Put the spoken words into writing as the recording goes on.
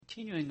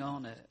Continuing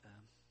on a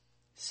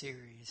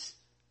series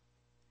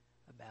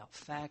about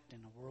fact in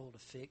a world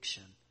of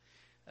fiction.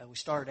 We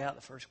started out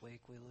the first week,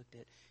 we looked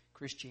at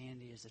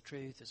Christianity as the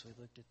truth as we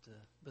looked at the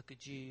book of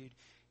Jude,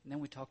 and then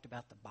we talked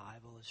about the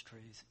Bible as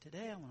truth.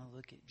 Today I want to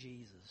look at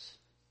Jesus,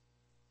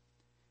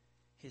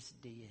 His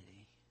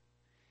deity.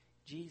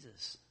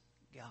 Jesus,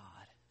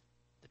 God,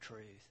 the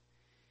truth.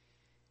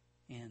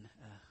 And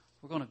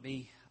we're going to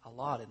be a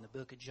lot in the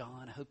book of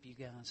John. I hope you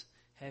guys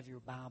have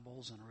your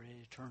Bibles and are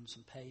ready to turn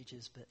some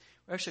pages. But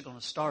we're actually going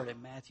to start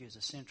in Matthew as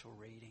a central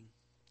reading.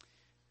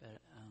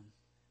 But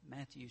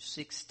Matthew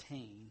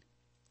 16,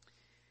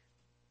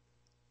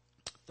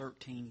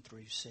 13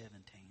 through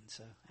 17.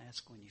 So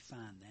ask when you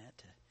find that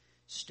to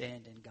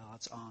stand in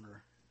God's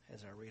honor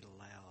as I read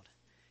aloud.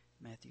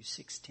 Matthew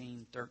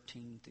 16,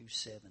 13 through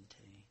 17.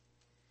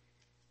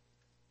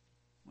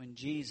 When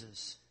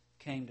Jesus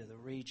came to the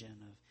region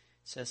of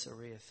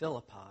Caesarea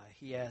Philippi,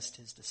 he asked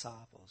his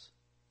disciples,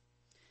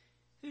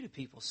 "Who do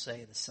people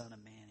say the Son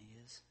of Man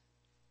is?"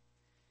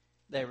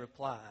 They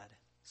replied,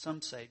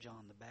 "Some say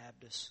John the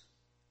Baptist,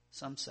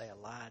 some say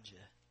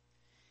Elijah,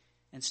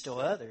 and still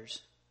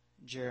others,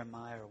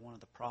 Jeremiah or one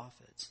of the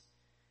prophets.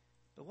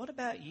 But what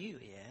about you?"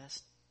 he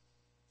asked.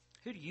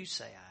 "Who do you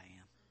say I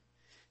am?"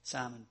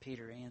 Simon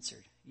Peter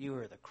answered, "You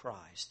are the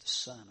Christ, the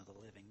Son of the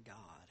living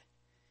God."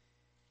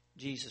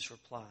 Jesus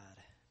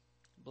replied,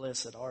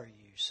 "Blessed are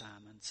you,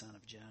 Simon, son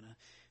of Jonah,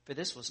 for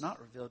this was not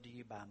revealed to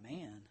you by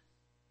man,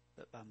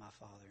 but by my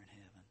Father in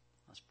heaven."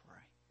 Let's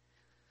pray.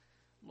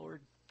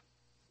 Lord,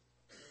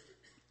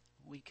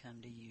 we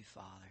come to you,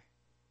 Father,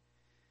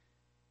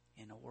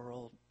 in a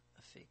world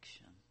of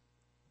fiction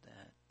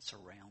that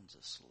surrounds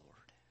us,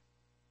 Lord,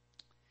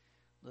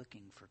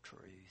 looking for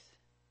truth.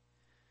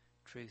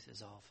 Truth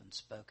is often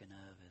spoken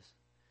of as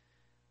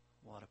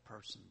what a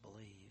person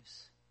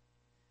believes,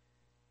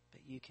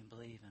 but you can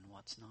believe in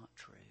what's not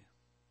true.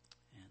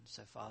 And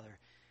so, Father,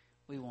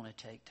 we want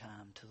to take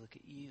time to look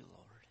at you,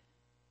 Lord,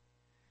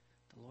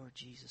 the Lord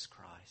Jesus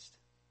Christ,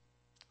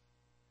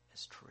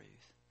 as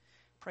truth.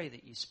 Pray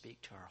that you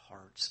speak to our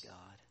hearts,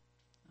 God.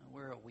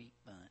 We're a weak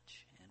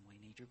bunch, and we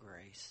need your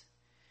grace.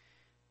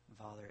 And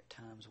Father, at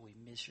times we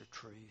miss your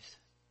truth.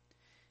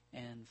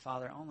 And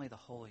Father, only the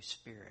Holy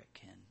Spirit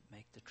can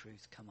make the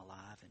truth come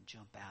alive and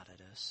jump out at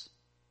us.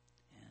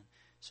 And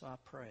so I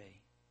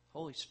pray,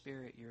 Holy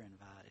Spirit, you're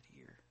invited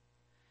here.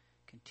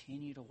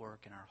 Continue to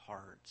work in our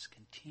hearts.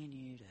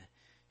 Continue to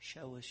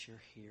show us you're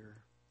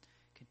here.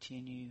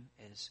 Continue,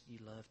 as you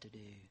love to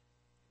do,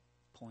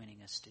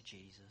 pointing us to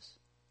Jesus.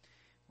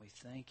 We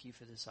thank you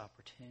for this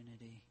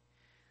opportunity.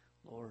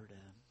 Lord,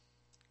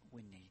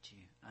 we need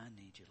you. I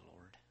need you,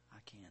 Lord. I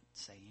can't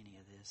say any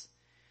of this,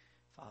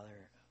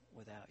 Father,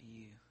 without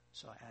you.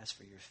 So I ask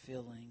for your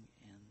filling,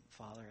 and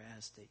Father, I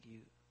ask that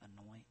you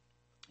anoint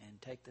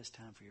and take this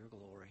time for your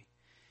glory.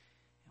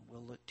 And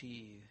we'll look to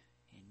you.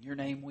 In your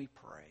name we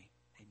pray.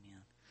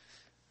 Amen.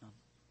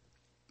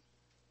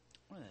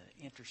 One of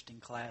the interesting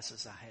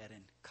classes I had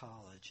in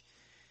college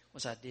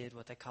was I did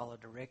what they call a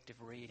directive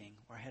reading,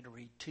 where I had to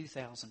read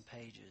 2,000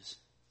 pages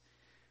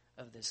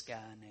of this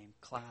guy named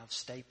Clive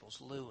Staples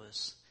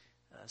Lewis.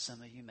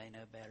 Some of you may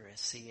know better as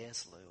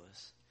C.S.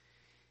 Lewis.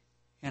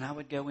 And I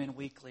would go in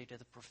weekly to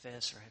the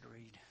professor. I had to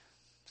read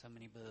so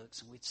many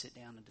books, and we'd sit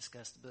down and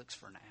discuss the books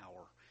for an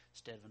hour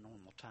instead of a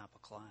normal type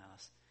of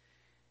class.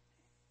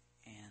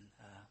 And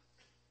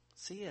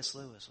C.S.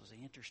 Lewis was an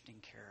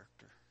interesting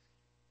character.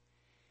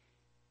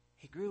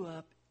 He grew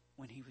up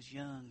when he was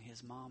young.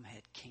 His mom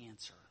had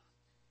cancer.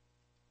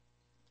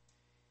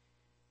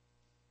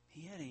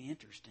 He had an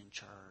interest in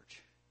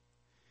church.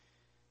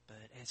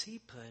 But as he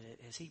put it,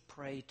 as he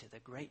prayed to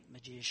the great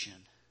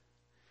magician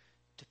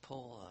to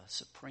pull a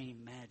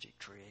supreme magic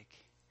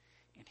trick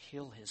and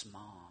heal his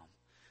mom,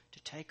 to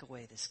take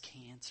away this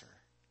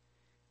cancer,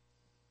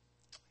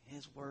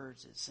 his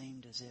words, it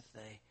seemed as if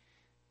they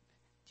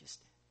just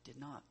did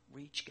not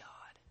reach God.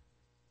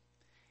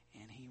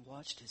 And he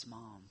watched his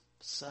mom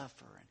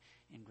suffer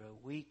and grow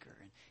weaker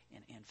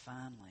and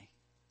finally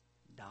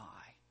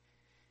die.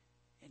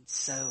 And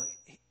so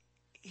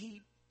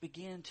he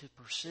began to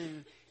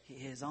pursue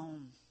his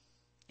own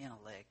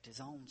intellect, his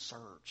own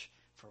search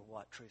for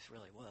what truth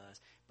really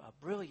was. By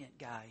a brilliant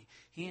guy,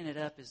 he ended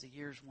up, as the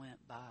years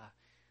went by,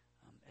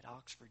 at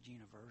Oxford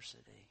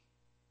University.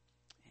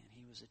 And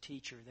he was a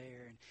teacher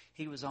there, and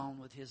he was on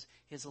with his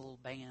little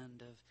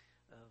band of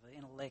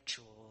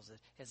intellectuals that,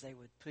 as they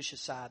would push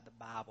aside the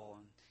Bible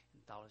and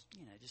thought it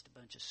was, just a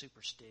bunch of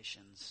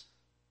superstitions,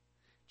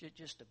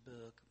 just a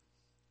book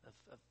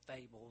of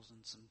fables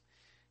and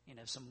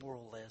some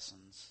moral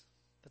lessons,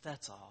 but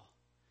that's all.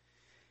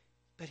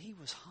 But he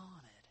was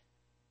haunted.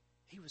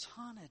 He was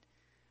haunted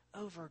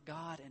over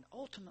God and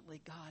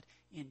ultimately God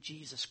in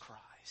Jesus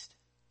Christ.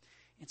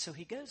 And so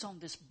he goes on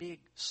this big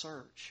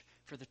search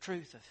for the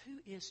truth of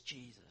who is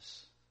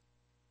Jesus.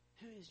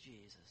 Who is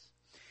Jesus?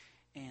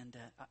 And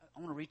I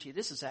want to read to you,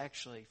 this is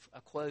actually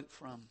a quote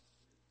from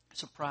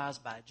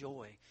Surprised by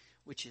Joy,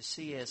 which is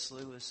C.S.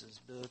 Lewis's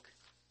book.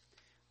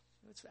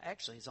 It's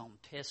actually his own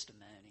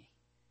testimony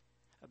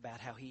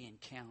about how he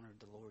encountered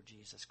the Lord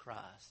Jesus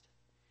Christ.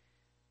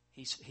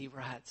 He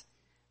writes,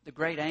 "The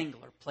great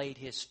angler played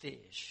his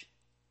fish,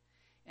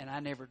 and I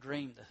never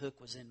dreamed the hook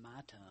was in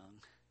my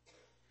tongue.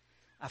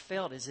 I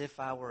felt as if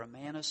I were a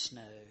man of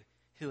snow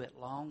who at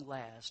long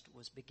last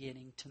was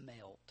beginning to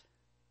melt.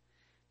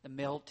 The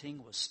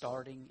melting was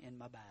starting in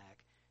my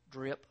back,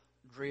 drip,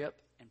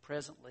 drip, and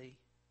presently,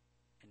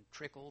 and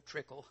trickle,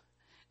 trickle.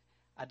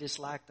 I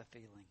disliked the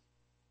feeling."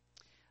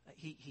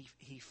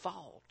 He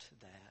fought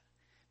that,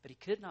 but he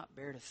could not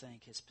bear to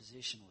think his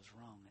position was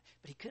wrong.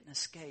 But he couldn't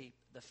escape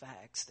the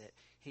facts that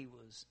he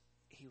was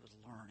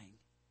learning.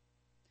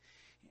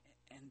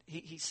 And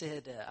he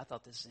said, I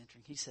thought this was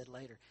interesting. He said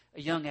later,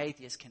 "A young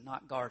atheist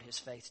cannot guard his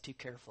faith too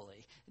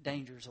carefully.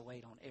 Dangers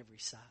await on every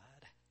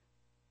side."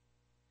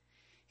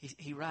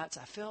 He writes,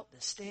 "I felt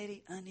the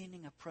steady,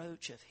 unending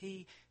approach of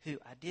he who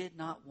I did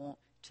not want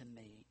to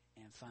meet,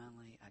 and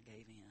finally I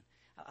gave in."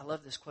 I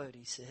love this quote.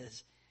 He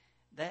says,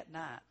 "That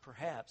night,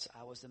 perhaps,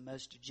 I was the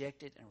most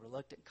dejected and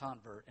reluctant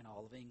convert in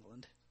all of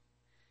England.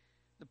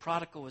 The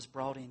prodigal was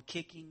brought in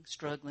kicking,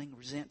 struggling,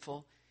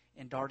 resentful,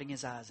 and darting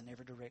his eyes in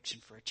every direction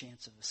for a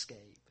chance of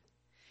escape.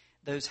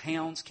 Those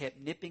hounds kept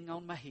nipping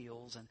on my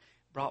heels and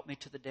brought me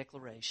to the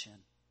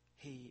declaration,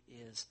 'He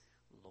is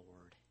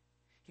Lord.'"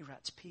 He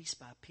writes, "Piece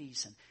by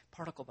piece and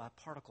particle by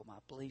particle, my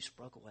beliefs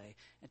broke away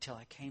until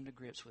I came to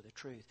grips with the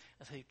truth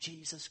of who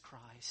Jesus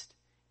Christ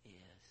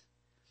is."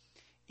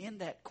 In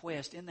that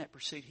quest, in that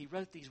pursuit, he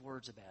wrote these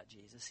words about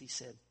Jesus. He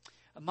said,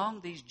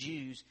 "Among these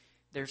Jews,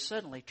 there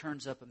suddenly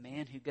turns up a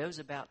man who goes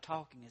about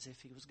talking as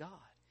if he was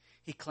God.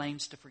 He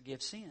claims to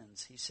forgive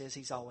sins. He says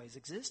he's always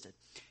existed.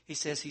 He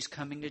says he's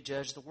coming to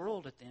judge the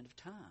world at the end of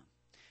time.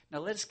 Now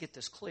let us get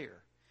this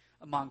clear.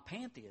 Among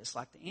pantheists,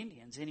 like the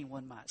Indians,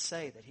 anyone might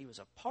say that he was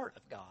a part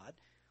of God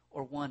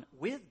or one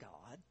with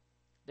God.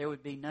 There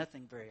would be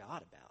nothing very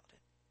odd about it.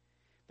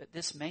 But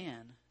this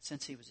man,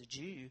 since he was a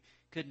Jew,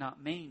 could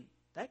not mean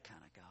that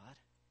kind of God.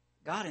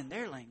 God in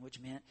their language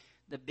meant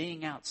the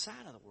being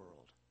outside of the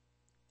world,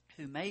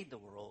 who made the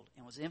world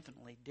and was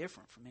infinitely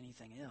different from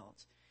anything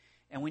else.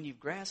 And when you've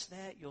grasped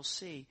that, you'll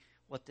see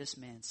what this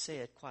man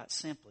said, quite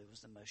simply,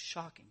 was the most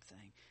shocking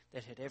thing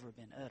that had ever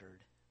been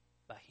uttered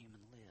by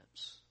human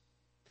lips."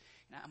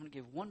 Now, I'm going to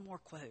give one more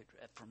quote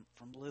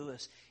from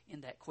Lewis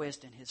in that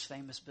quest in his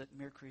famous book,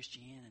 Mere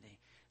Christianity,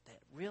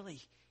 that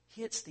really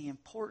hits the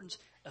importance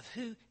of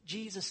who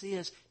Jesus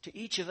is to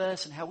each of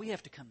us and how we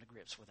have to come to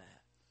grips with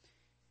that.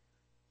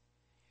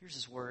 Here's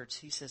his words.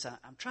 He says,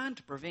 "I'm trying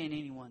to prevent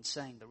anyone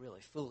saying the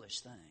really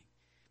foolish thing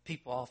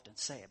people often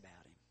say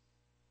about him.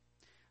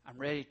 I'm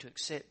ready to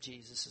accept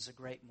Jesus as a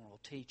great moral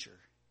teacher,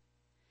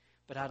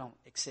 but I don't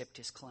accept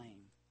his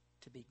claim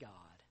to be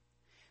God.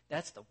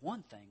 That's the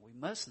one thing we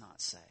must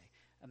not say.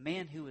 A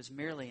man who was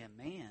merely a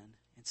man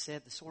and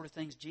said the sort of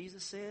things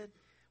Jesus said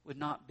would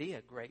not be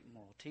a great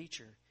moral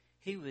teacher.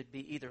 He would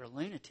be either a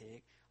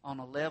lunatic on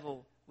a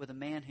level with a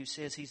man who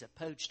says he's a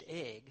poached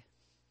egg,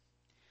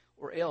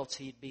 or else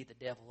he'd be the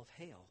devil of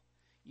hell.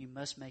 You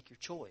must make your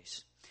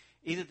choice.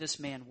 Either this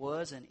man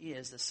was and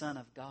is the Son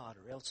of God,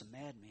 or else a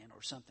madman,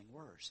 or something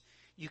worse.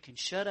 You can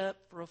shut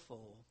up for a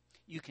fool,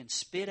 you can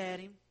spit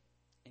at him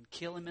and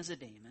kill him as a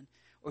demon,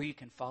 or you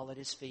can fall at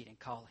his feet and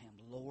call him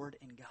Lord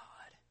and God.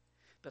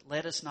 But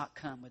let us not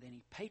come with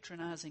any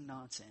patronizing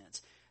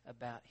nonsense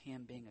about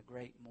him being a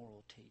great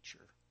moral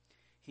teacher.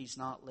 He's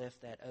not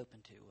left that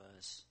open to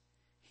us.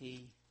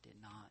 He did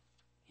not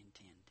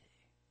intend to."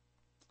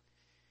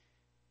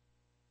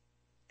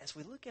 As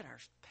we look at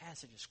our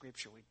passage of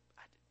Scripture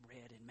I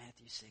read in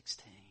Matthew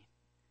 16,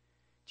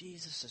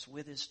 Jesus is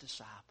with his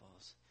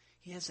disciples.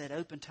 He has that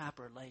open type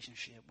of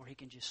relationship where he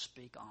can just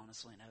speak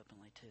honestly and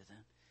openly to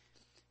them.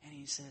 And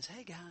he says,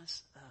 "Hey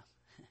guys,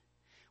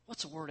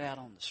 what's the word out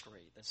on the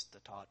street?" That's the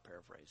Todd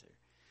paraphrase here.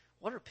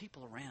 "What are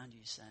people around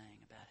you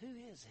saying about who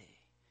is he?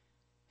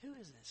 Who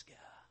is this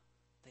guy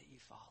that you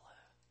follow?"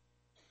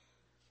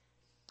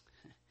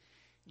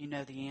 You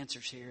know the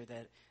answers here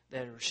that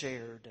are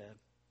shared.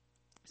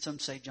 Some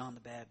say John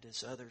the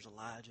Baptist, others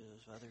Elijah,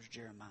 others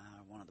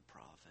Jeremiah, one of the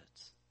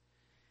prophets.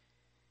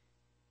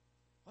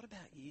 What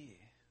about you,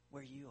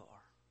 where you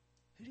are?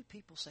 Who do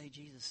people say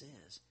Jesus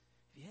is?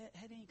 Have you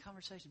had any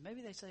conversation?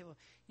 Maybe they say, well,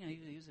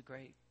 he was a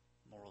great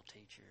moral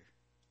teacher.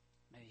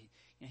 Maybe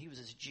he was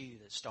this Jew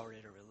that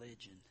started a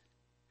religion.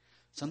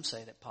 Some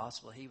say that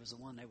possibly he was the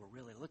one they were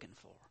really looking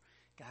for,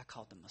 a guy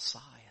called the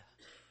Messiah.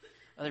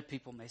 Other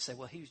people may say,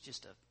 well, he was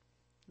just a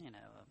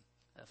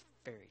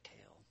fairy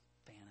tale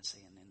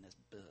fantasy and in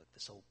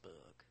this old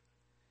book.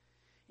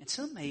 And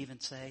some may even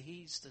say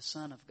he's the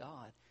Son of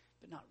God,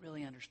 but not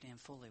really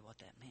understand fully what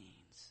that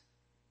means.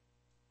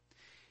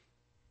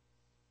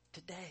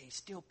 Today,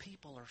 still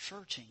people are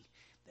searching.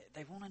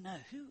 They want to know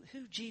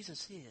who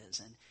Jesus is,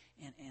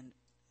 and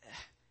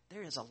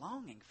there is a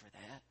longing for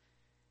that,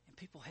 and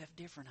people have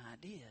different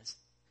ideas.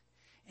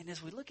 And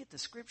as we look at the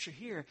Scripture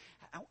here,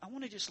 I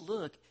want to just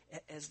look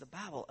as the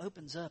Bible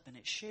opens up and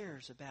it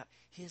shares about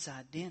his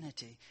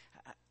identity.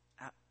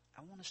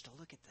 I want us to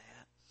look at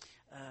that.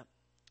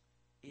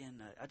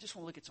 I just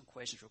want to look at some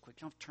questions real quick.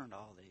 You don't have to turn to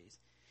all these.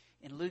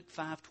 In Luke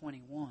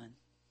 5:21,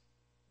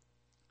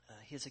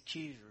 his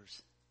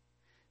accusers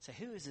say,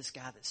 who is this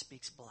guy that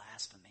speaks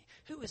blasphemy?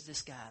 Who is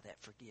this guy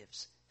that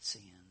forgives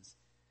sins?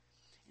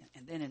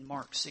 And then in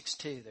Mark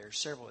 6:2, there are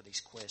several of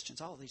these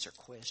questions. All of these are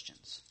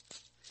questions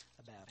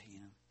about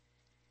him.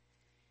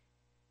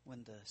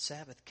 When the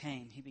Sabbath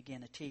came, he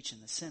began to teach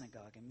in the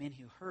synagogue, and men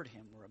who heard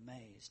him were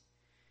amazed.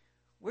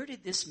 Where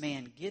did this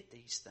man get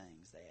these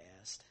things, they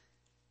asked.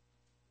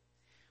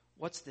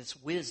 What's this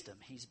wisdom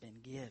he's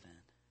been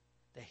given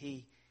that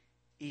he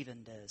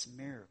even does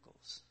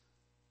miracles?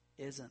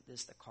 Isn't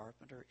this the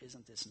carpenter?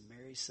 Isn't this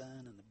Mary's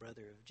son and the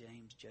brother of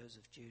James,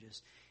 Joseph,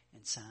 Judas,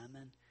 and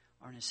Simon?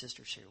 Aren't his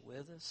sisters here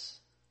with us?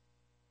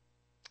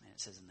 And it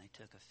says, and they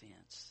took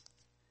offense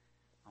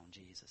on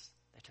Jesus.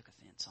 They took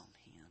offense on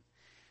him.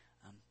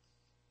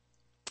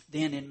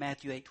 Then in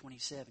Matthew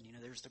 8:27,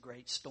 there's the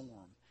great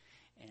storm.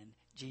 And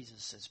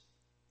Jesus says,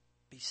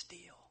 be still.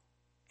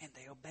 And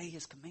they obey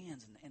his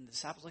commands. And the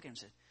disciples look at him and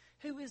say,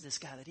 who is this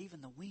guy that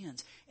even the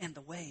winds and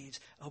the waves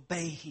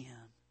obey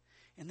him?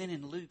 And then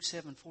in Luke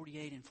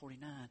 7:48 and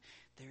 49,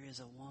 there is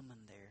a woman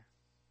there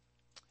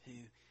who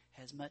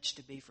has much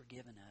to be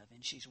forgiven of,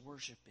 and she's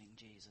worshiping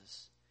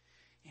Jesus.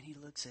 And he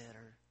looks at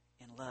her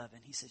in love,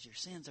 and he says, your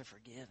sins are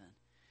forgiven.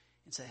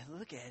 And so they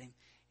look at him,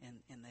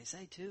 and they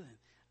say to him,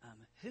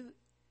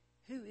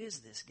 who is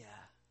this guy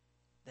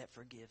that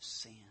forgives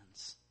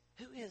sins?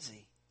 Who is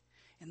he?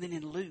 And then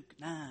in Luke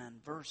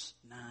 9, verse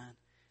 9,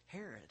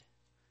 Herod,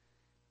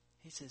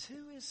 he says,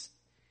 who is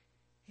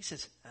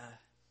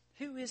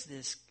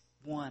this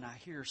one I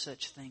hear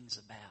such things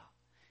about?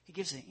 He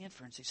gives an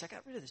inference. He says, I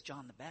got rid of this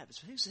John the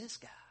Baptist. Who's this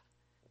guy?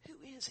 Who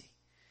is he?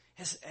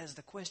 As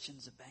the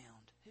questions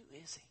abound, who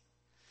is he?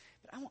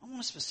 But I want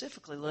to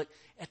specifically look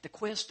at the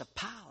quest of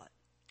Pilate.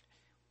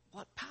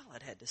 What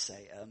Pilate had to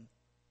say.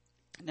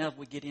 Now if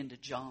we get into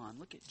John,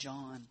 look at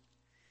John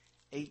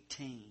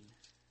 18.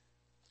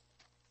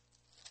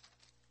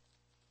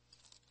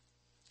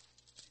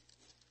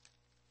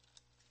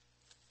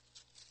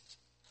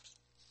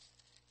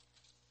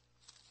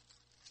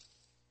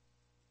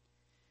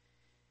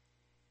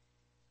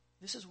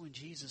 This is when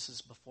Jesus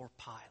is before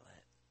Pilate.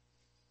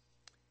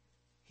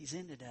 He's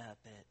ended up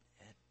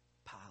at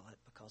Pilate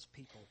because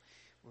people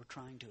were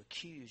trying to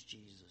accuse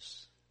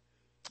Jesus.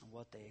 And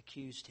what they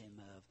accused him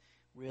of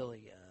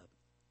really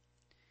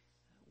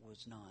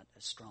was not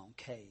a strong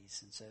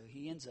case. And so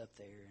he ends up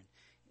there,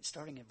 and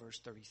starting at verse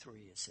 33,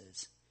 it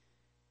says,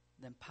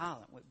 then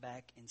Pilate went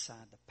back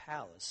inside the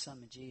palace,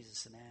 summoned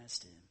Jesus, and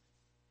asked him,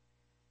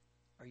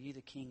 are you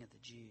the king of the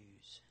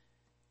Jews?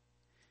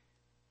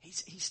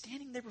 He's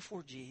standing there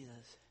before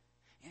Jesus,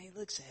 and he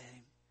looks at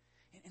him,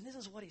 and this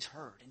is what he's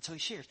heard. And so he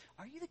shares,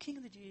 are you the king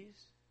of the Jews?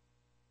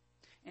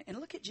 And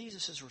look at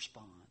Jesus'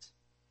 response.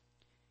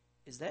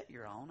 Is that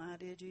your own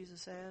idea,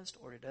 Jesus asked,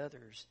 or did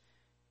others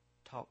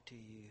talk to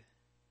you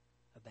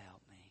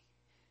about me?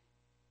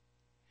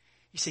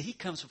 You see, he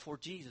comes before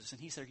Jesus, and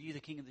he said, are you the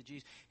king of the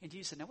Jews? And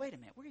Jesus said, now wait a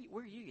minute,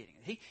 where are you getting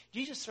it?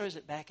 Jesus throws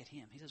it back at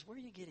him. He says, where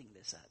are you getting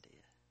this idea?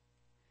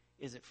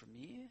 Is it from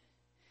you?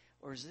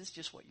 Or is this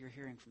just what you're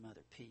hearing from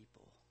other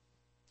people?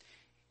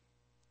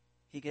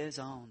 He goes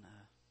on,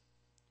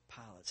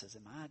 Pilate says,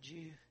 am I a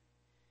Jew?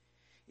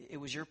 It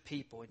was your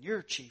people and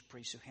your chief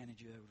priests who handed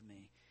you over to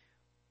me.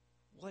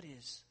 What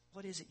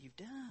is it you've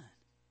done?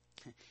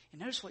 And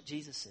notice what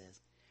Jesus says.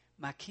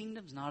 My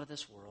kingdom's not of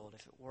this world.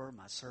 If it were,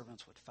 my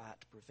servants would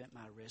fight to prevent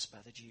my arrest by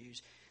the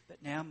Jews.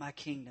 But now my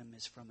kingdom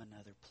is from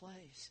another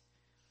place.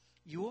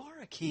 You are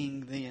a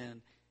king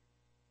then,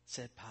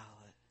 said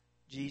Pilate.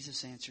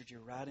 Jesus answered, you're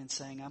right in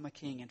saying I'm a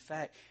king. In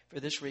fact, for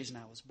this reason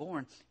I was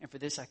born, and for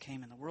this I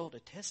came in the world to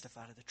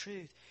testify to the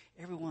truth.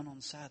 Everyone on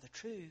the side of the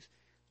truth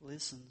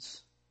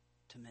listens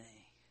to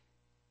me.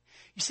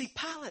 You see,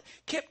 Pilate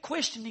kept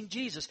questioning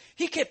Jesus.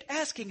 He kept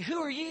asking, who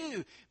are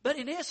you? But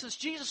in essence,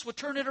 Jesus would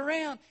turn it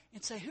around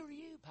and say, who are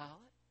you, Pilate?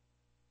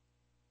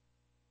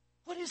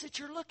 What is it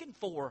you're looking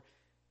for?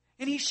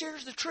 And he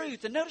shares the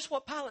truth. And notice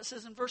what Pilate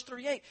says in verse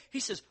 38.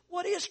 He says,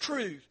 what is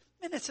truth?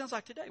 Man, that sounds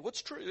like today.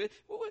 What's true?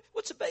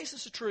 What's the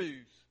basis of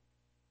truth?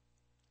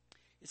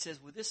 It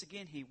says, with this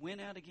again, he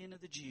went out again to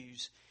the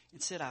Jews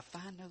and said, I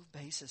find no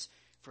basis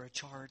for a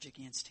charge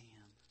against him.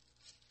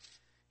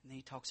 And then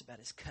he talks about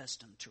his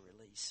custom to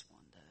release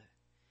one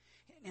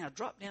day. Now,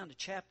 drop down to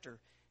chapter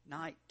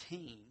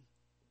 19.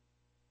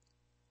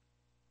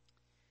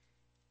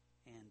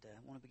 And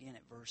I want to begin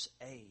at verse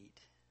 8,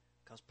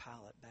 because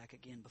Pilate back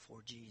again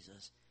before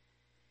Jesus.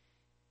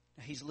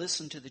 Now, he's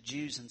listened to the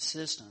Jews'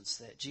 insistence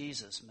that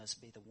Jesus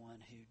must be the one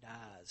who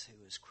dies,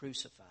 who is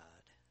crucified.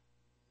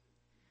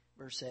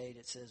 Verse 8,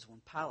 it says,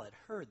 when Pilate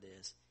heard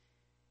this,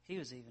 he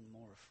was even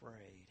more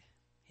afraid.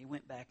 He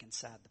went back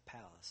inside the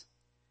palace.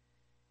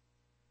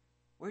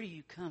 Where do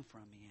you come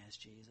from? He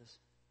asked Jesus.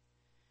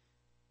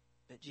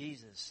 But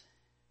Jesus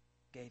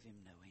gave him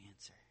no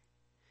answer.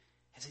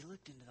 As he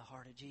looked into the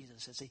heart of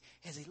Jesus,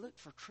 as he looked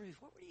for truth,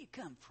 where do you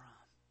come from,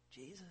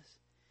 Jesus?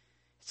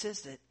 It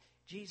says that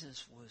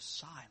Jesus was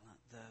silent,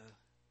 though.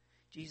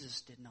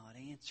 Jesus did not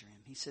answer him.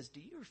 He says,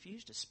 do you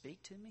refuse to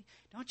speak to me?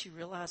 Don't you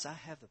realize I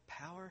have the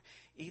power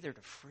either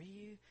to free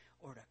you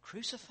or to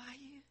crucify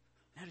you?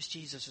 Notice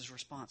Jesus'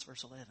 response,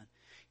 verse 11.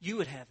 You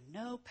would have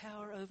no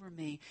power over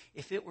me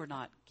if it were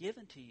not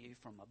given to you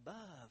from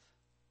above.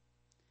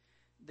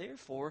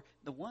 Therefore,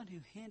 the one who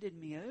handed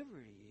me over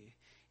to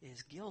you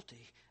is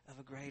guilty of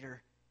a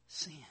greater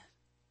sin.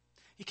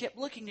 He kept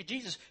looking to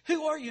Jesus.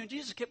 Who are you? And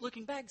Jesus kept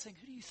looking back and saying,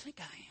 who do you think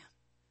I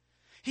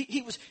am?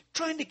 He was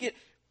trying to get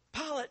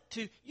Pilate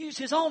to use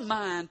his own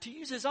mind, to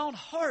use his own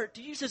heart,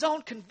 to use his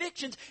own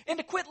convictions, and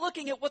to quit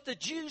looking at what the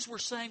Jews were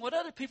saying, what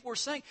other people were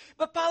saying.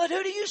 But Pilate,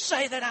 who do you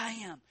say that I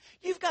am?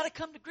 You've got to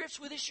come to grips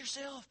with this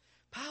yourself.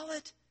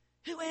 Pilate,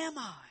 who am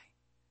I?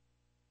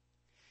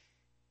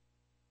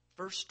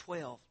 Verse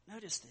 12,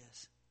 notice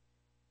this.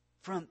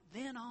 From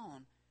then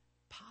on,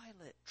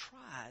 Pilate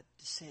tried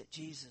to set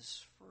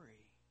Jesus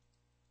free.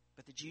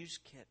 But the Jews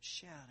kept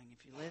shouting,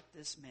 if you let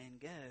this man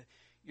go,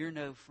 you're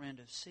no friend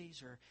of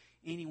Caesar.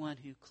 Anyone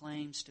who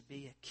claims to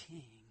be a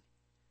king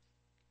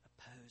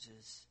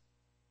opposes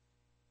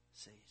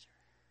Caesar.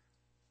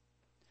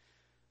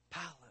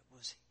 Pilate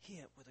was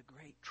hit with a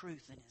great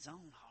truth in his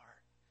own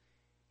heart.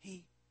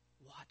 He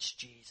watched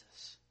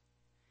Jesus.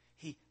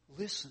 He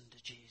listened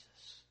to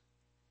Jesus.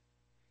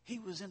 He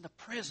was in the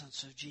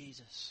presence of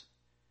Jesus.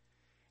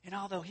 And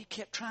although he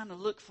kept trying to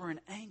look for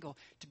an angle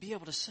to be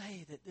able to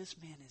say that this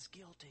man is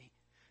guilty,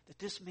 that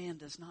this man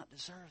does not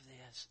deserve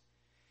this,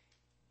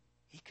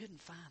 he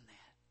couldn't find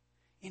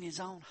that. In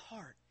his own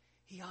heart,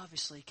 he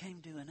obviously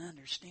came to an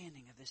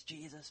understanding of this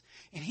Jesus.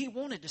 And he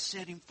wanted to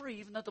set him free,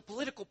 even though the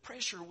political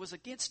pressure was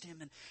against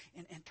him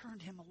and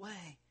turned him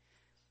away.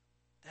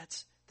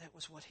 That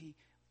was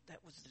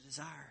the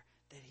desire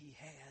that he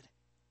had.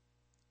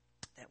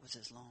 That was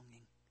his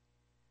longing.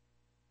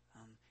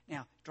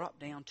 Now, drop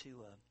down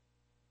to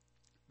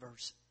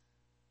verse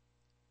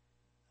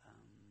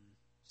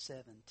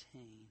 17.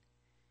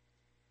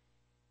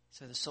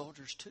 So the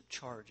soldiers took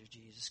charge of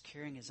Jesus.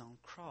 Carrying his own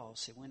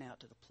cross, he went out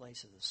to the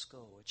place of the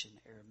skull, which in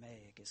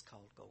Aramaic is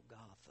called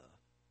Golgotha.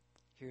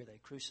 Here they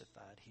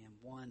crucified him,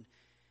 one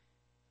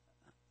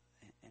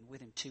and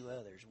with him two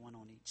others, one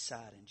on each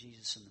side and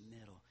Jesus in the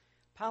middle.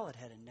 Pilate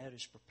had a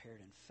notice prepared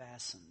and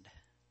fastened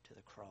to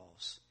the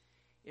cross.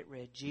 It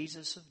read,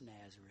 Jesus of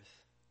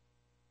Nazareth,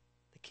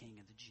 the King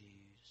of the Jews.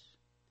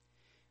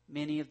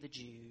 Many of the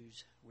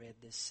Jews read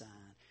this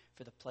sign,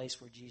 for the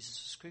place where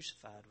Jesus was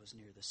crucified was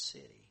near the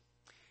city.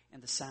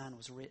 And the sign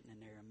was written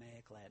in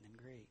Aramaic, Latin, and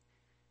Greek.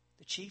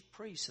 The chief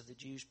priests of the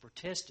Jews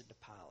protested to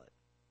Pilate,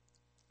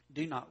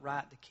 do not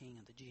write the King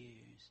of the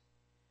Jews,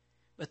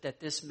 but that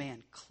this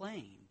man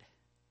claimed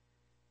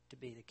to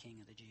be the King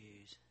of the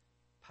Jews.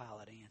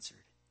 Pilate answered,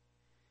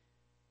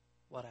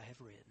 what I have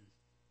written,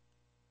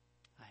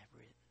 I have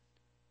written.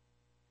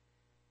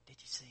 Did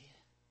you see it?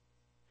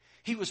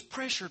 He was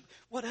pressured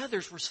what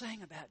others were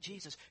saying about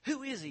Jesus.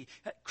 Who is he?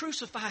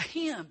 Crucify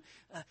him.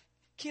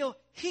 Kill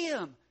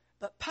him.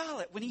 But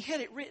Pilate, when he had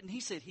it written,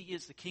 he said he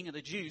is the King of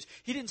the Jews.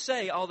 He didn't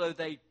say, although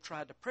they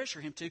tried to pressure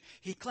him to,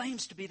 he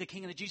claims to be the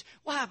King of the Jews.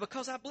 Why?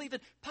 Because I believe in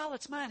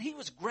Pilate's mind, he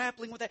was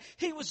grappling with that.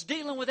 He was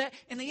dealing with that,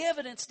 and the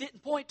evidence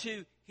didn't point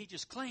to, he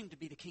just claimed to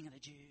be the King of the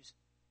Jews.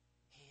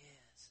 He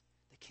is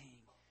the King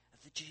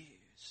of the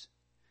Jews.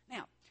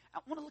 Now, I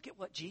want to look at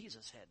what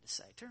Jesus had to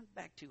say. Turn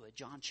back to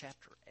John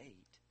chapter 8.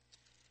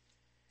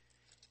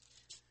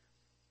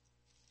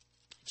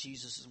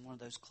 Jesus is in one of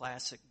those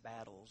classic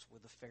battles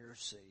with the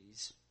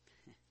Pharisees.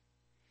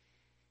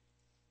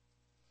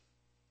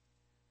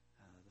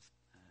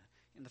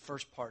 In the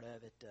first part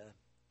of it,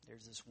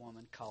 there's this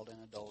woman caught in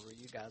adultery.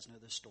 You guys know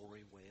the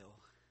story well.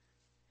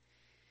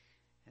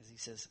 As he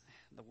says,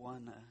 the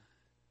one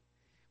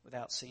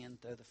without sin,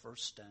 throw the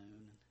first stone.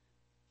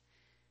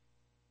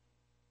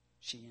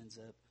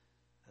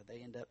 They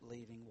end up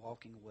leaving,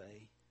 walking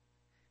away.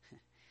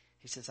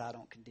 He says, I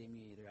don't condemn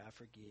you either. I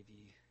forgive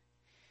you.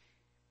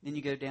 Then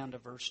you go down to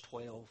verse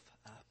 12.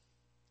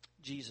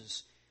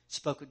 Jesus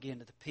spoke again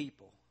to the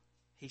people.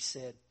 He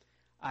said,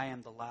 I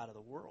am the light of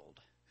the world.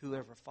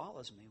 Whoever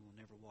follows me will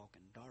never walk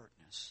in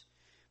darkness,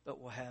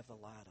 but will have the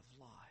light of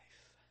life.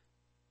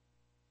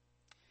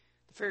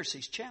 The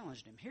Pharisees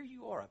challenged him. Here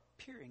you are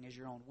appearing as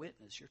your own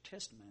witness. Your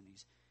testimony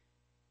is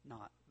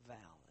not valid.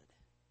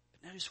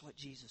 But notice what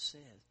Jesus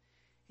says.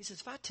 He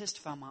says, if I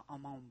testify on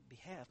my own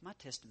behalf, my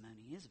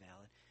testimony is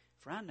valid.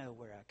 For I know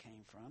where I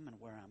came from and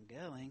where I'm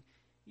going.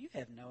 You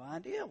have no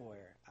idea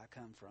where I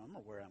come from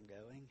or where I'm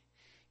going.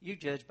 You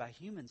judge by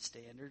human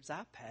standards.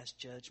 I pass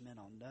judgment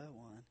on no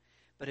one.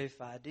 But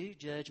if I do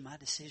judge, my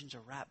decisions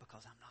are right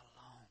because I'm not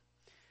alone.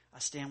 I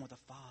stand with the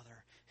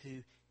Father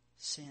who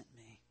sent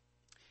me.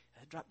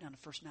 Drop down to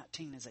verse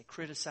 19. As they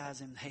criticize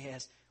him, they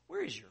ask,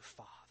 where is your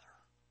Father?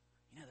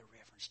 You know the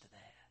reference to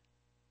that.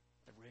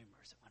 The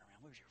rumors that went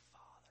around. Where's your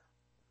Father?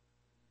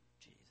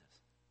 Jesus.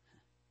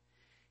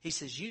 He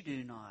says, you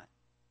do not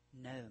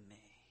know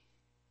me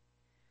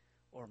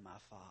or my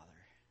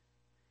Father.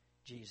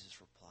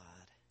 Jesus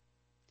replied,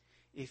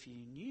 if you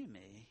knew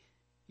me,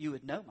 you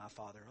would know my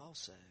Father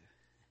also.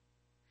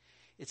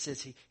 It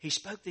says he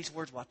spoke these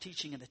words while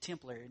teaching in the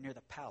temple area near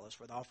the palace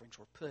where the offerings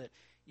were put,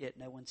 yet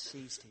no one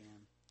seized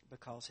him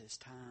because his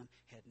time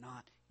had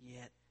not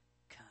yet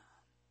come.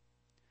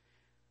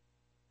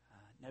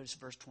 Notice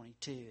verse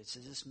 22. It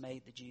says, this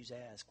made the Jews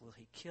ask, will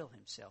he kill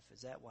himself?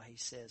 Is that why he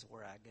says,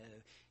 where I go,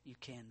 you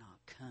cannot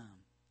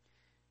come?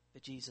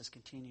 But Jesus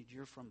continued,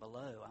 you're from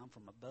below, I'm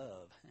from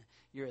above.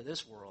 You're of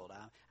this world,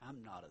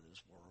 I'm not of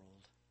this world.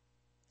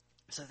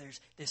 So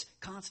there's this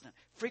constant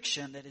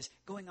friction that is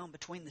going on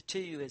between the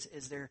two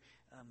as they're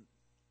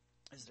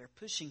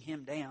pushing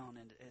him down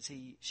and as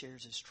he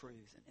shares his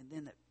truth. And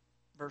then at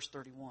verse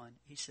 31,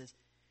 he says,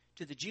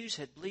 to the Jews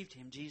who had believed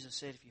him, Jesus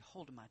said, if you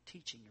hold to my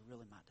teaching, you're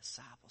really my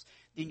disciples.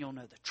 Then you'll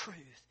know the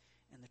truth,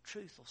 and the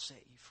truth will set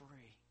you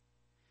free.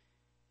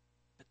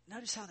 But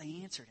notice how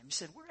they answered him. He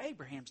said, we're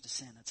Abraham's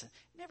descendants, and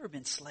never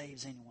been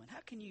slaves anyone. How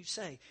can you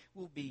say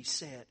we'll be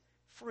set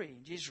free?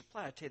 And Jesus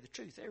replied, I tell you the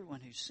truth,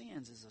 everyone who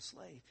sins is a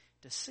slave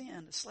to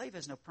sin. A slave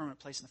has no permanent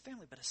place in the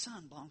family, but a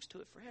son belongs to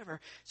it forever.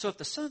 So if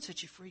the son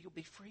sets you free, you'll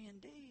be free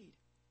indeed.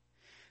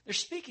 They're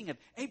speaking of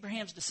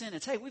Abraham's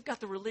descendants. Hey, we've got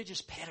the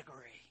religious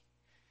pedigree.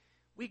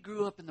 We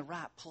grew up in the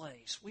right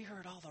place. We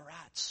heard all the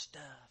right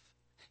stuff.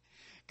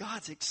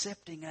 God's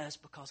accepting us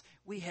because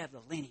we have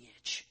the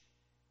lineage.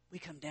 We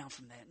come down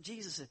from that. And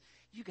Jesus said,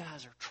 you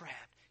guys are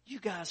trapped. You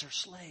guys are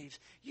slaves.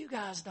 You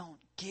guys don't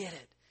get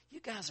it. You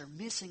guys are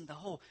missing the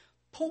whole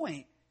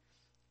point.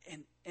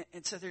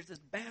 And so there's this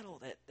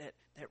battle that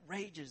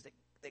rages,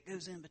 that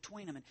goes in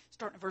between them. And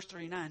starting at verse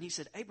 39, he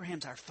said,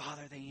 Abraham's our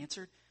father, they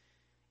answered.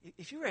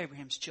 If you're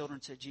Abraham's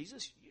children, said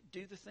Jesus, you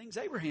do the things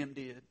Abraham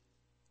did.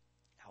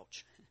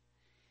 Ouch.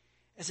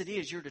 As it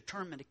is, you're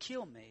determined to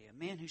kill me, a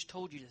man who's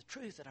told you the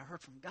truth that I heard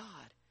from God.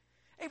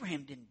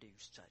 Abraham didn't do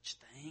such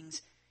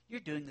things. You're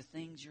doing the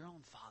things your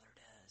own father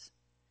does.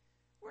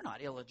 We're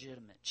not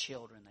illegitimate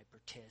children, they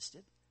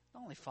protested. The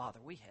only father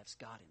we have is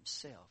God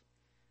himself.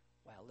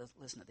 Wow,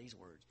 listen to these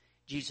words.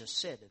 Jesus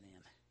said to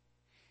them,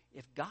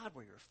 if God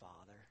were your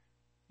father,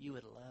 you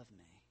would love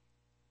me,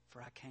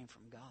 for I came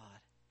from God,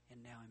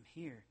 and now I'm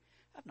here.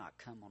 I've not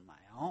come on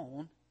my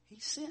own. He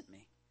sent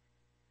me.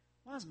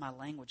 Why is my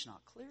language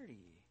not clear to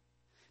you?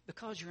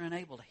 Because you're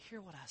unable to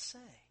hear what I say.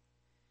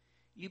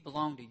 You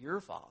belong to your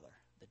father,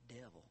 the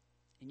devil,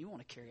 and you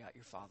want to carry out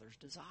your father's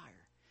desire.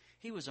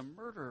 He was a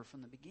murderer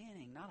from the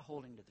beginning, not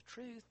holding to the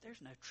truth.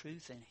 There's no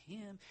truth in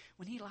him.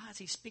 When he lies,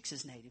 he speaks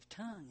his native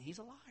tongue. He's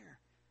a liar.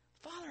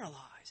 The father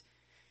lies.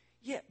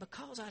 Yet,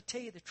 because I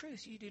tell you the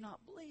truth, you do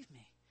not believe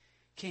me.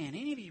 Can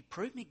any of you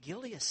prove me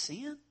guilty of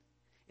sin?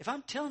 If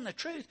I'm telling the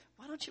truth,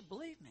 why don't you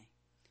believe me?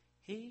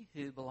 He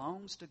who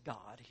belongs to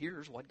God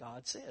hears what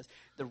God says.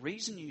 The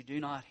reason you do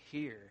not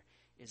hear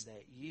is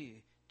that you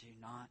do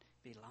not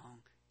belong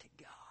to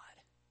God.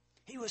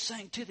 He was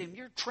saying to them,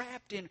 you're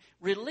trapped in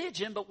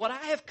religion, but what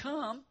I have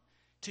come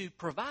to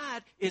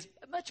provide is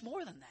much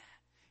more than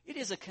that. It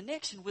is a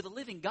connection with a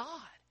living God.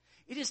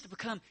 It is to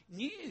become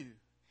new.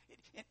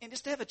 And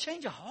it's to have a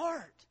change of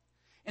heart.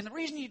 And the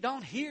reason you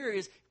don't hear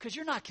is because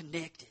you're not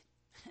connected.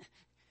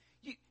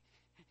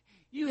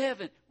 You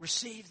haven't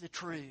received the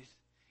truth.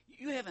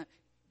 You haven't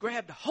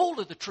grabbed hold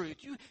of the truth.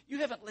 You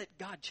haven't let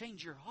God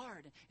change your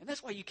heart. And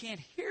that's why you can't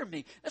hear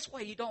me. That's why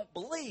you don't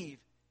believe.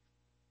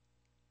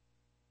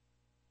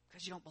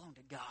 Because you don't belong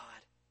to God.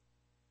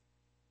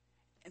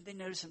 And then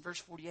notice in verse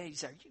 48, he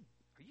says,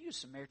 are you a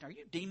Samaritan? Are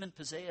you demon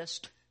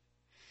possessed?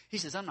 He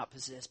says, I'm not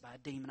possessed by a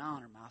demon. I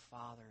honor my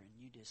Father, and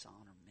you dishonor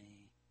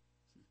me.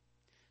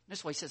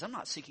 That's why he says, I'm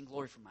not seeking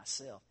glory for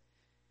myself.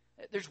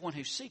 There's one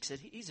who seeks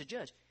it. He's a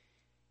judge.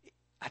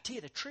 I tell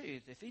you the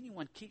truth, if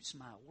anyone keeps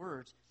my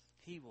words,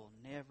 he will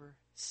never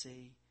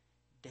see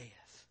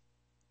death.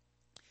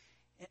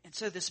 And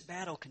so this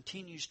battle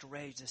continues to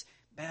rage. This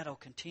battle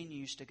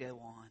continues to go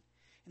on.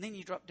 And then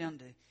you drop down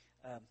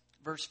to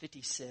verse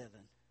 57.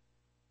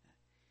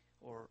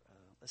 Or,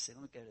 let's see,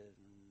 let me go to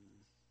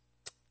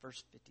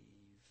verse 55.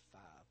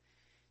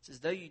 It says,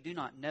 though you do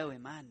not know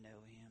him, I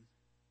know him.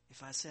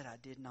 If I said I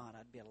did not,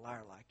 I'd be a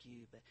liar like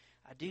you. But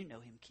I do know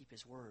him, keep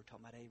his word.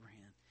 Talking about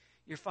Abraham.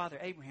 Your father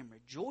Abraham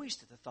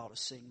rejoiced at the thought of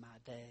seeing my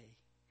day.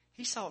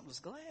 He saw it and was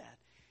glad.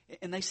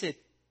 And they said,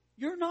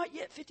 you're not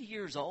yet 50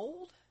 years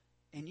old,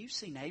 and you've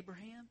seen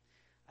Abraham?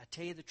 I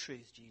tell you the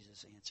truth,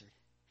 Jesus answered.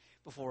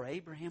 Before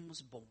Abraham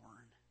was born,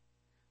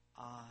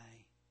 I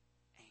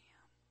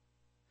am.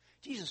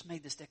 Jesus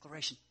made this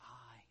declaration,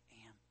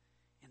 I am.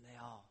 And they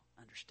all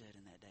understood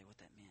in that day what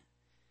that meant.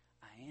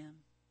 I am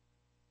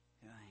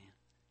who I am.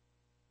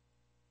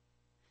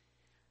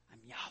 I'm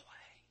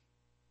Yahweh.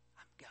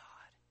 I'm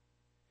God.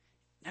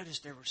 Notice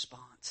their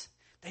response.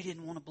 They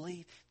didn't want to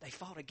believe. They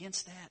fought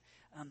against that.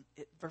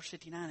 At verse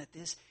 59, at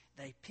this,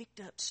 they picked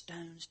up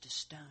stones to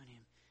stone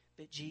him.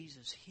 But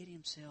Jesus hid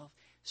himself,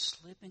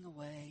 slipping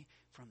away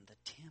from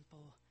the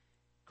temple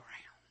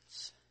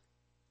grounds.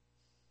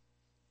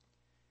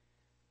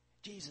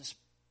 Jesus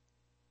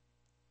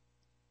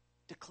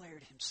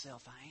declared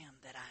himself, I am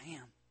that I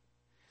am.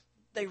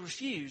 They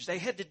refused. They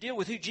had to deal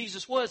with who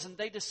Jesus was, and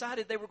they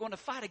decided they were going to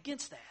fight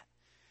against that.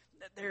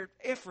 their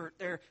effort,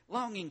 their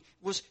longing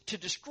was to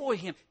destroy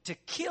him, to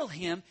kill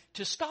him,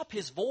 to stop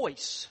his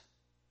voice,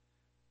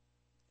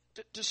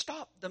 to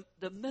stop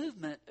the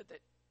movement that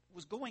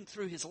was going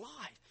through his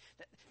life.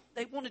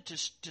 They wanted to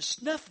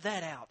snuff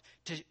that out,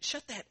 to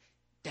shut that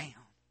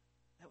down.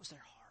 That was their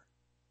heart.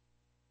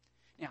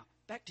 Now,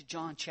 back to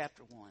John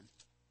chapter 1,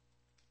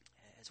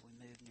 as we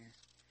move near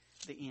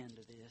the end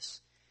of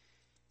this.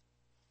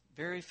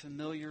 Very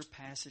familiar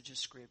passage of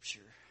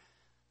Scripture.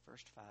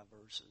 First 5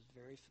 verses.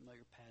 Very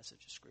familiar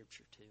passage of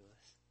Scripture to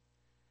us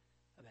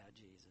about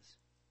Jesus.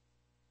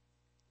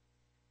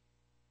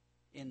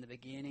 In the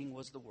beginning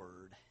was the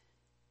Word,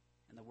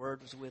 and the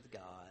Word was with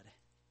God,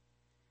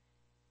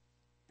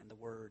 and the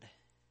Word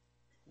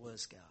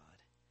was God.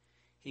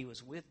 He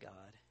was with God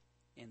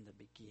in the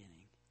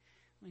beginning.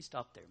 Let me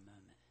stop there a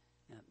moment.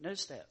 Now,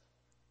 notice that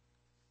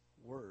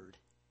word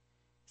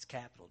is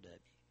capital W.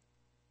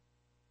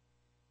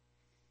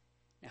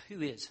 Now,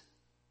 who is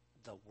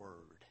the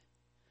Word?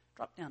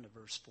 Drop down to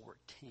verse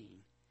 14.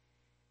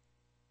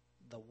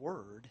 The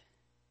Word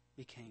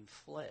became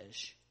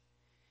flesh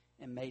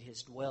and made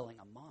his dwelling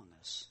among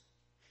us.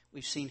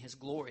 We've seen his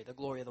glory, the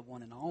glory of the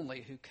one and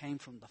only who came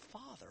from the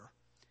Father,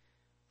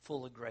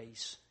 full of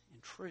grace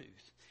and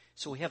truth.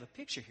 So we have a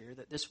picture here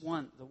that this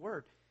one, the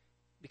Word,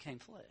 became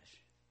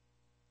flesh,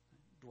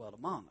 dwelt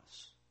among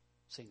us,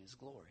 seen his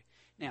glory.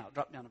 Now,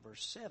 drop down to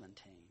verse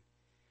 17.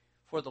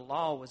 For the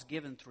law was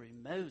given through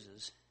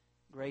Moses,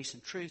 grace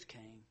and truth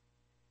came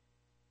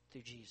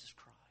through Jesus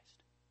Christ.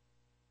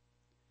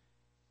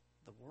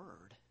 The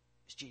Word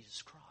is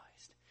Jesus Christ.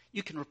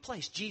 You can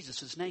replace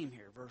Jesus' name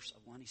here, verse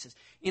 1. He says,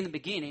 in the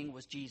beginning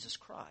was Jesus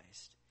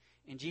Christ.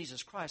 And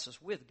Jesus Christ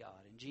was with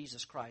God. And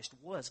Jesus Christ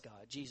was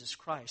God. Jesus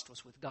Christ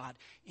was with God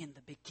in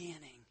the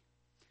beginning.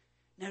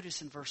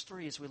 Notice in verse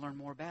 3, as we learn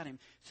more about him,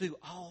 through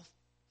all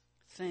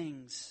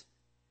things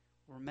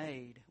were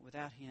made.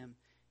 Without him,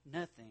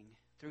 nothing.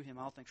 Through him,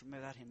 all things were made.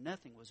 Without him,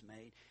 nothing was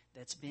made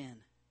that's been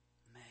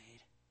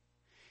made.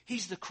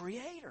 He's the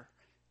Creator.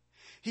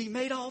 He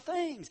made all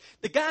things.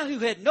 The guy who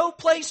had no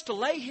place to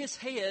lay his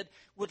head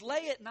would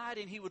lay at night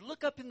and he would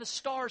look up in the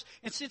stars.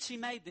 And since he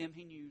made them,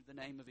 he knew the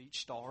name of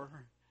each star.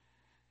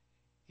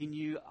 He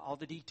knew all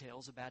the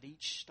details about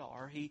each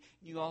star. He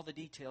knew all the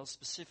details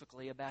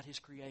specifically about his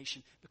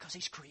creation because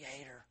he's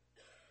Creator.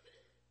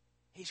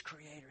 He's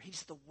Creator.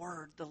 He's the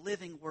Word, the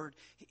living Word.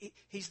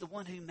 He's the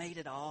one who made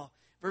it all.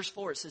 Verse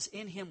 4, it says,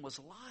 in him was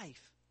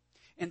life.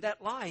 And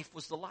that life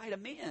was the light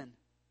of men.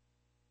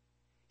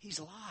 He's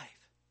life.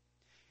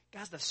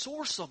 Guys, the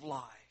source of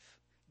life.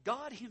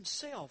 God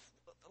himself.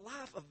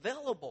 Life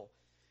available.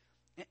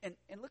 And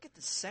look at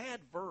the sad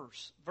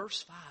verse.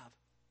 Verse 5.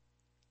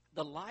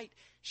 The light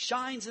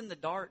shines in the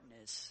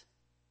darkness,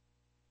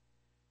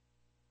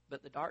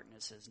 but the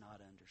darkness has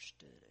not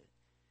understood it.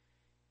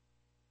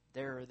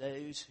 There are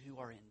those who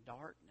are in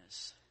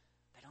darkness.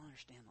 They don't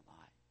understand the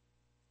light.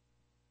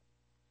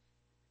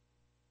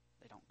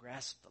 They don't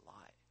grasp the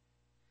light.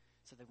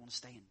 So they want to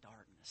stay in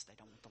darkness. They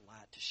don't want the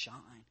light to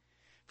shine.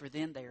 For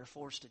then they are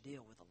forced to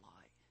deal with the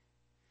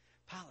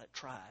light. Pilate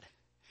tried.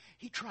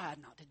 He tried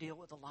not to deal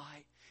with the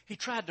light. He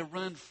tried to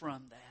run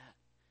from that.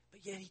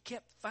 But yet he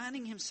kept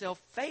finding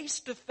himself face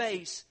to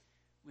face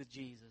with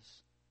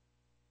Jesus.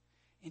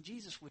 And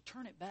Jesus would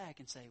turn it back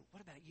and say,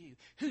 what about you?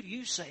 Who do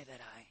you say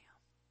that I am?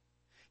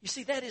 You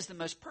see, that is the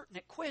most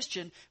pertinent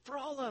question for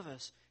all of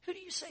us. Who do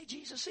you say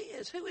Jesus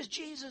is? Who is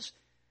Jesus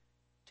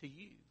to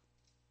you?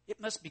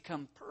 It must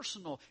become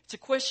personal. It's a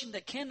question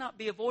that cannot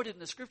be avoided,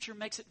 and the Scripture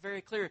makes it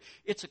very clear.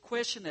 It's a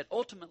question that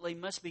ultimately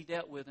must be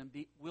dealt with and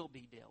will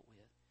be dealt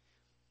with.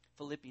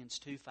 Philippians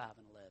 2, 5,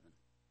 and 11.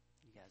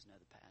 You guys know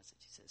the passage.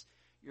 He says,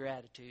 your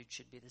attitude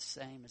should be the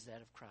same as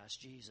that of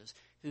Christ Jesus,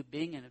 who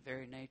being in the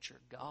very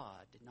nature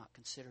God, did not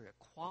consider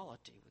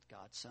equality with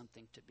God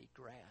something to be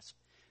grasped,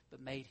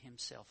 but made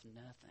himself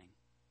nothing,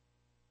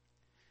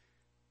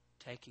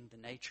 taking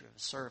the nature of a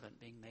servant,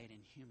 being made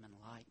in human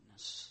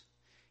likeness.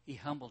 He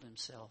humbled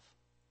himself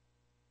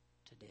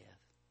to death,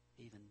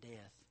 even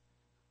death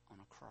on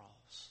a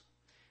cross.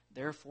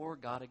 Therefore,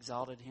 God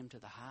exalted him to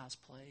the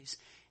highest place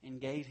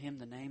and gave him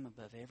the name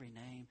above every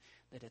name,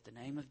 that at the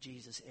name of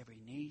Jesus every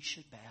knee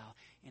should bow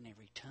and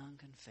every tongue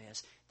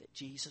confess that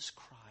Jesus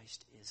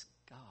Christ is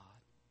God,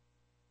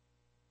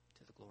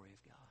 to the glory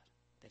of God,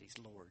 that he's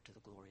Lord, to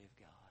the glory of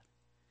God.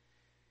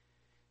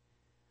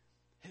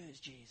 Who is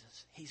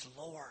Jesus? He's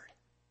Lord.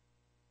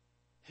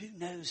 Who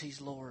knows he's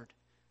Lord?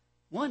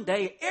 One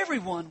day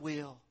everyone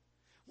will.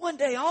 One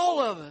day all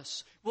of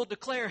us will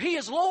declare he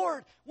is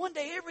Lord. One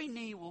day every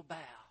knee will bow.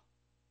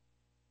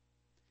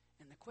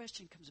 And the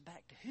question comes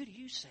back to, who do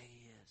you say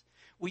he is?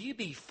 Will you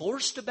be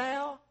forced to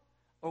bow,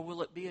 or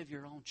will it be of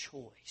your own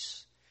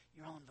choice,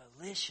 your own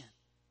volition?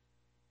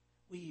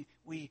 Will you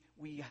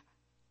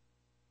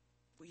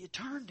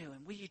turn to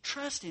him? Will you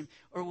trust him,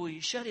 or will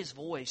you shut his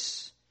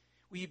voice?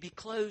 Will you be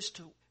closed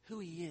to who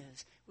he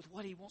is, with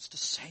what he wants to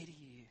say to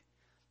you?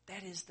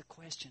 That is the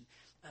question.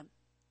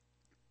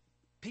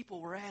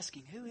 People were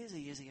asking, who is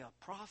he? Is he a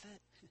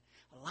prophet?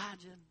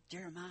 Elijah,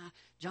 Jeremiah,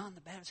 John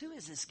the Baptist? Who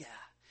is this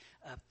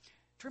guy?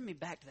 Turn me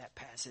back to that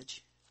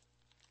passage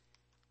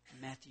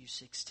in Matthew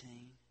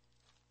 16.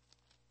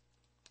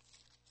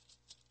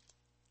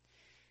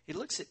 He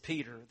looks at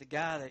Peter, the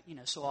guy that,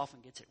 so often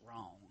gets it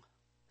wrong.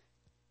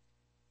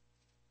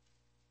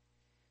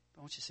 But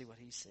I want you to see what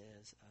he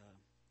says.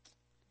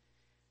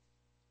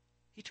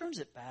 He turns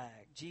it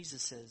back.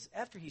 Jesus says,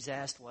 after he's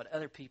asked what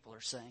other people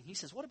are saying, he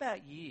says, what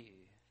about you?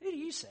 Who do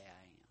you say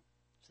I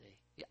am? See,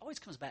 it always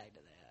comes back to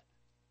that.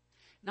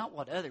 Not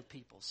what other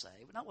people say,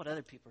 but not what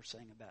other people are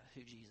saying about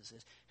who Jesus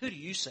is. Who do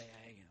you say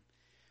I am?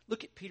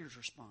 Look at Peter's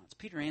response.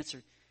 Peter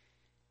answered,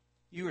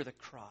 you are the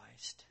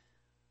Christ,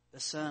 the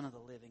Son of the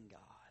living God.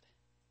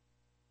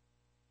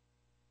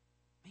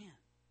 Man,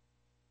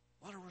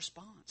 what a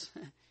response.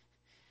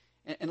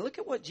 And look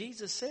at what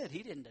Jesus said.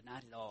 He didn't deny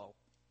it all.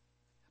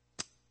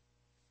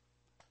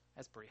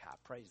 That's pretty high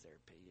praise there,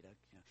 Pete.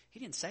 He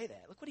didn't say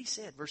that. Look what he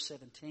said, verse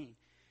 17.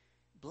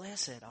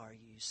 Blessed are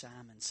you,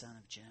 Simon, son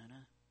of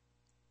Jonah.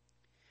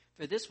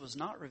 For this was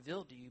not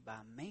revealed to you by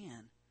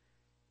man,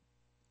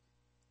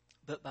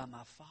 but by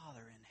my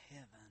Father in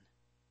heaven.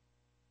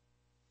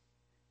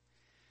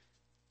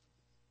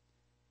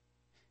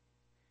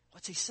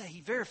 What's he say?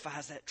 He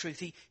verifies that truth.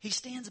 He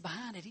stands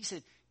behind it. He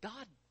said,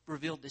 God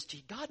revealed this to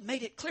you. God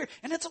made it clear.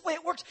 And that's the way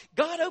it works.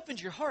 God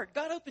opens your heart.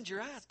 God opens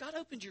your eyes. God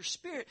opens your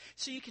spirit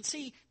so you can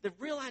see the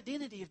real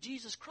identity of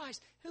Jesus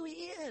Christ, who he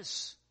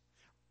is.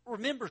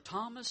 Remember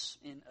Thomas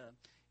in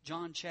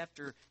John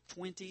chapter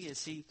 20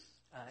 as he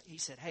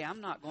said, hey,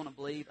 I'm not going to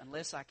believe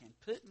unless I can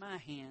put my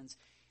hands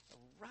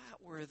right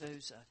where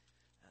those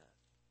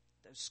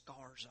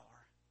scars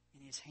are,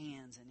 in his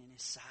hands and in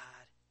his side.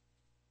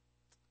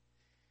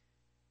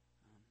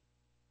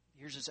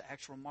 Here's his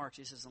actual marks.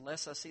 He says,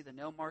 unless I see the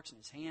nail marks in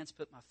his hands,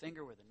 put my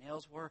finger where the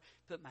nails were,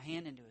 put my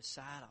hand into his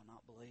side, I'll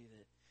not believe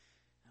it.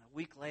 And a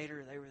week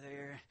later, they were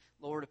there.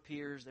 Lord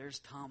appears. There's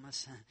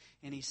Thomas.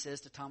 And he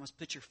says to Thomas,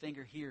 put your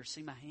finger here.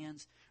 See my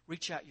hands?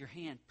 Reach out your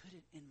hand. Put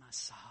it in my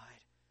side.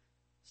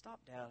 Stop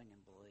doubting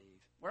and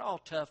believe. We're all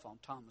tough on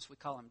Thomas. We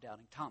call him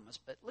Doubting Thomas.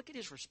 But look at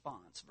his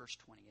response, verse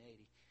 28.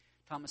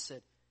 Thomas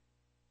said,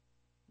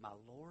 my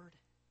Lord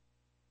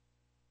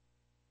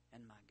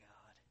and my God.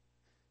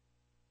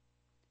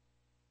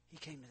 He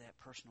came to that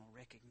personal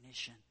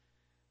recognition.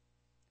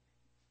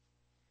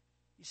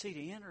 You see,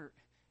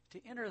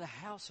 to enter the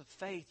house of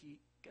faith, you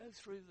go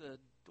through the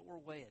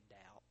doorway of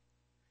doubt.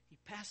 He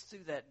passed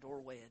through that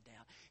doorway of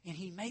doubt. And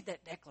he made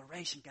that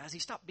declaration, guys. He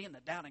stopped being the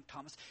doubting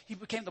Thomas. He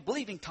became the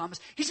believing Thomas.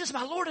 He says,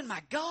 my Lord and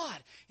my God.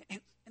 And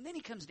then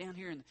he comes down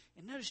here and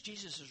notice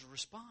Jesus'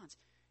 response.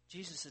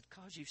 Jesus said,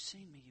 because you've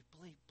seen me, you've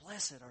believed.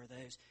 Blessed are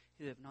those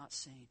who have not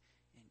seen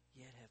and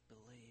yet have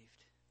believed.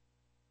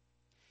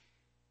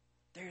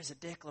 There is a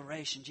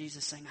declaration.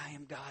 Jesus saying, I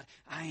am God.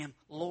 I am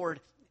Lord.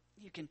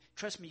 You can,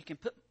 trust me, you can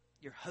put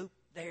your hope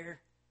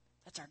there.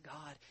 That's our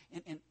God.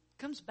 And it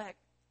comes back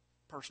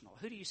personal.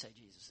 Who do you say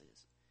Jesus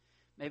is?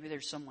 Maybe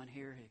there's someone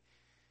here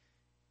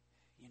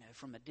who,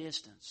 from a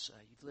distance,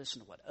 you've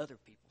listened to what other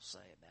people say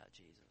about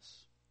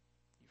Jesus.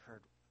 You've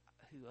heard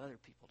who other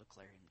people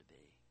declare him to be.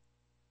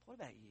 What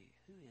about you?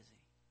 Who is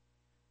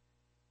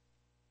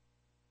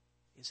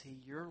he? Is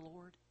he your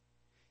Lord?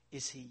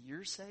 Is he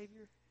your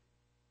Savior?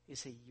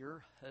 Is he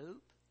your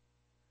hope?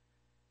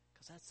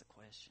 Because that's the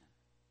question.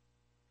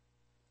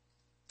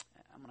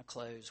 I'm going to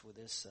close with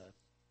this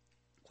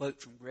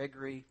quote from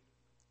Gregory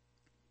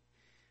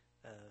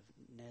of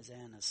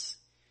Nazianzus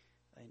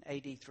in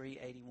AD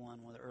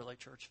 381, one of the early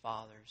church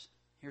fathers.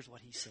 Here's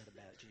what he said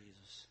about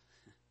Jesus.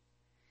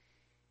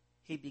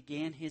 He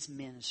began his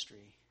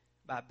ministry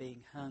by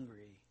being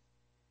hungry,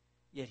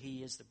 yet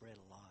he is the bread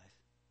of life.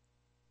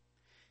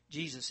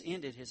 Jesus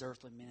ended his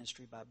earthly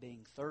ministry by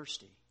being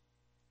thirsty,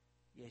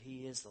 yet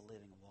he is the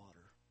living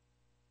water.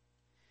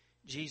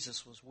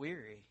 Jesus was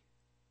weary,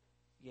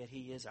 yet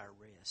he is our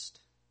rest.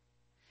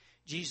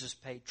 Jesus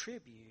paid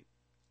tribute,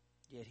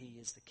 yet he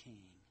is the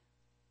king.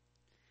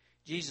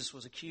 Jesus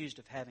was accused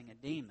of having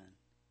a demon,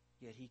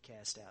 yet he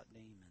cast out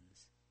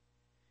demons.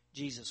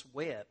 Jesus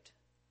wept,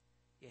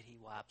 yet he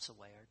wipes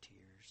away our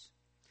tears.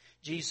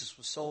 Jesus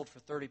was sold for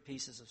 30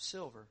 pieces of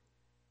silver,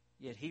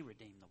 yet he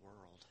redeemed the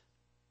world.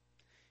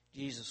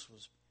 Jesus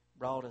was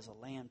brought as a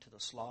lamb to the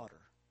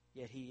slaughter,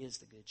 yet he is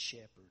the good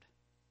shepherd.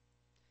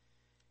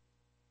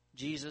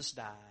 Jesus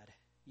died,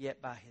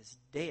 yet by his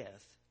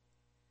death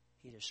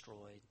he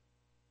destroyed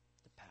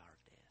the power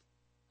of death.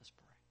 Let's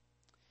pray.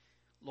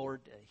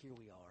 Lord, here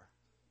we are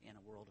in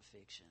a world of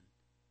fiction.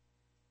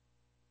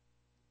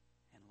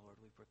 And Lord,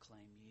 we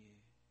proclaim you,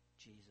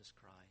 Jesus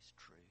Christ,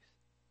 truth.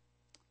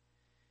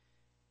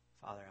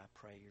 Father, I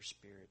pray your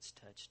Spirit's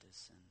touched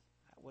us, and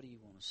what do you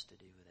want us to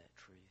do with that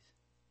truth?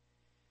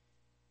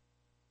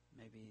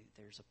 Maybe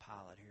there's a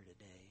pilot here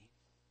today.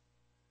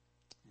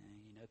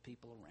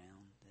 People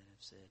around that have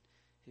said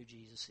who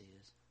Jesus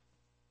is.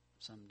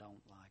 Some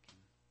don't like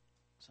him.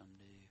 Some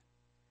do.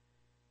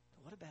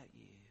 But what about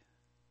you?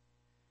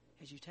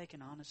 As you take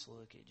an honest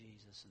look at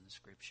Jesus in the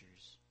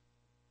Scriptures,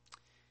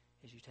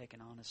 as you take an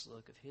honest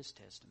look of his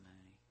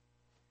testimony,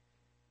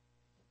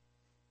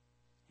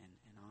 and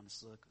an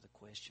honest look of the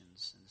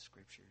questions in the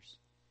Scriptures,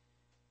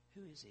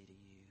 Who is he to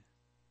you?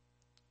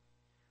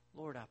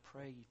 Lord, I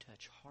pray you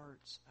touch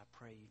hearts. I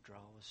pray you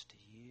draw us to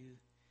you.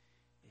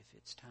 If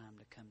it's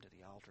time to come to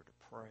the altar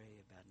to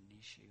pray about an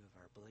issue of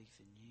our belief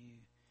in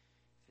you,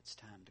 if it's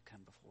time to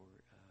come before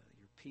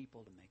your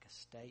people to make a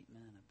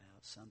statement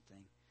about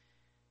something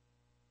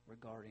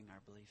regarding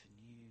our belief in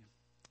you,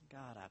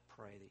 God, I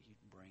pray that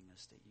you'd bring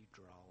us, that you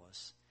draw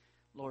us.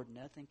 Lord,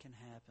 nothing can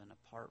happen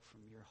apart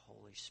from your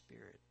Holy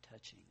Spirit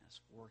touching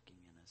us,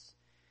 working in us.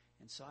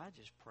 And so I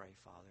just pray,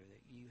 Father,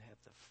 that you have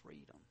the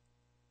freedom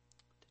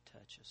to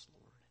touch us,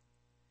 Lord.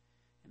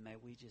 And may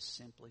we just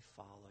simply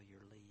follow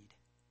your lead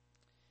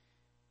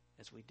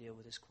as we deal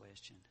with this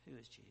question, who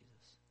is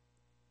Jesus?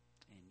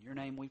 In your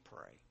name we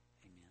pray.